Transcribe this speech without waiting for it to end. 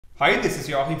Hi, this is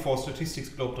Joachim for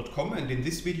statisticsglobe.com, and in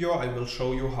this video I will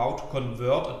show you how to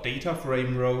convert a data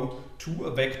frame row to a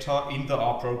vector in the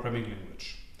R programming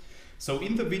language. So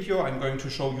in the video I'm going to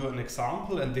show you an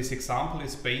example, and this example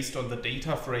is based on the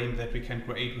data frame that we can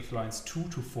create with lines 2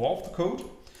 to 4 of the code.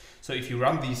 So if you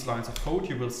run these lines of code,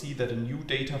 you will see that a new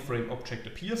data frame object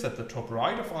appears at the top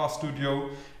right of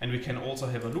RStudio, and we can also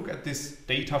have a look at this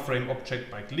data frame object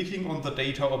by clicking on the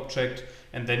data object,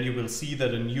 and then you will see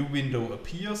that a new window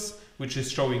appears, which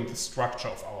is showing the structure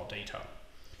of our data.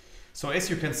 So as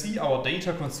you can see, our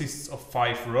data consists of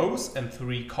 5 rows and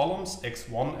 3 columns,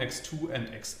 x1, x2 and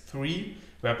x3,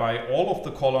 whereby all of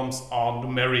the columns are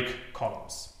numeric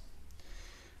columns.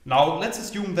 Now let's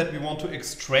assume that we want to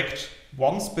extract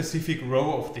one specific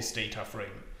row of this data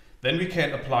frame. Then we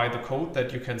can apply the code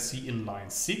that you can see in line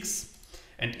 6.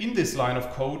 And in this line of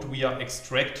code we are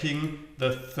extracting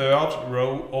the third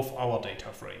row of our data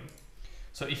frame.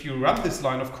 So if you run this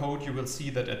line of code, you will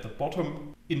see that at the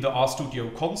bottom in the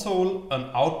RStudio console an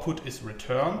output is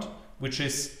returned, which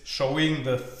is showing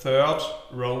the third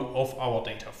row of our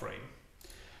data frame.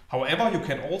 However, you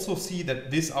can also see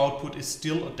that this output is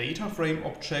still a data frame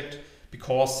object,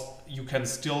 because you can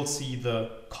still see the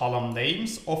column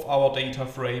names of our data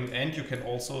frame, and you can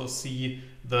also see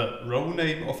the row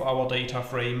name of our data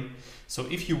frame. So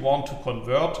if you want to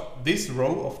convert this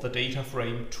row of the data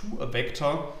frame to a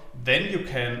vector, then you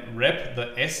can wrap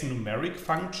the as.numeric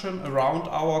function around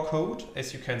our code,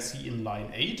 as you can see in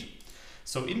line 8.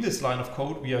 So in this line of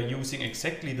code we are using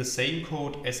exactly the same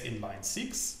code as in line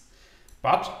 6.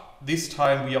 But this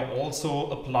time we are also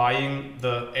applying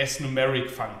the as.numeric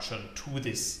function to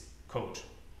this code.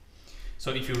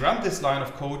 So if you run this line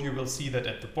of code, you will see that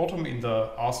at the bottom in the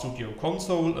RStudio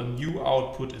console a new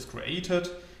output is created,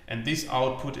 and this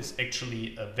output is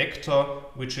actually a vector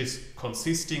which is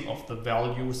consisting of the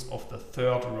values of the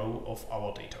third row of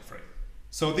our data frame.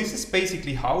 So this is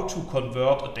basically how to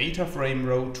convert a data frame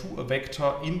row to a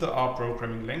vector in the R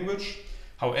programming language.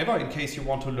 However, in case you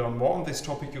want to learn more on this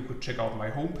topic, you could check out my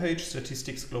homepage,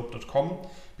 statisticsglobe.com,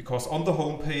 because on the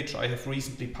homepage I have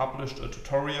recently published a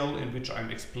tutorial in which I'm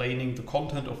explaining the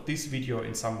content of this video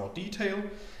in some more detail,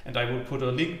 and I will put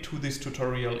a link to this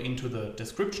tutorial into the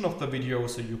description of the video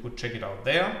so you could check it out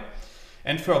there.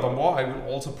 And furthermore, I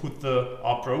will also put the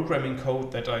R programming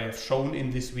code that I have shown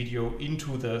in this video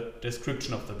into the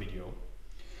description of the video.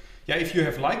 Yeah, if you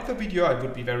have liked the video, I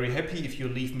would be very happy if you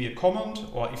leave me a comment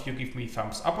or if you give me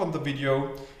thumbs up on the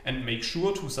video, and make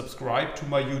sure to subscribe to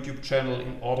my YouTube channel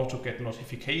in order to get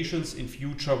notifications in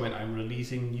future when I'm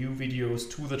releasing new videos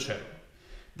to the channel.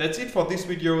 That's it for this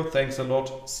video. Thanks a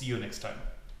lot. See you next time.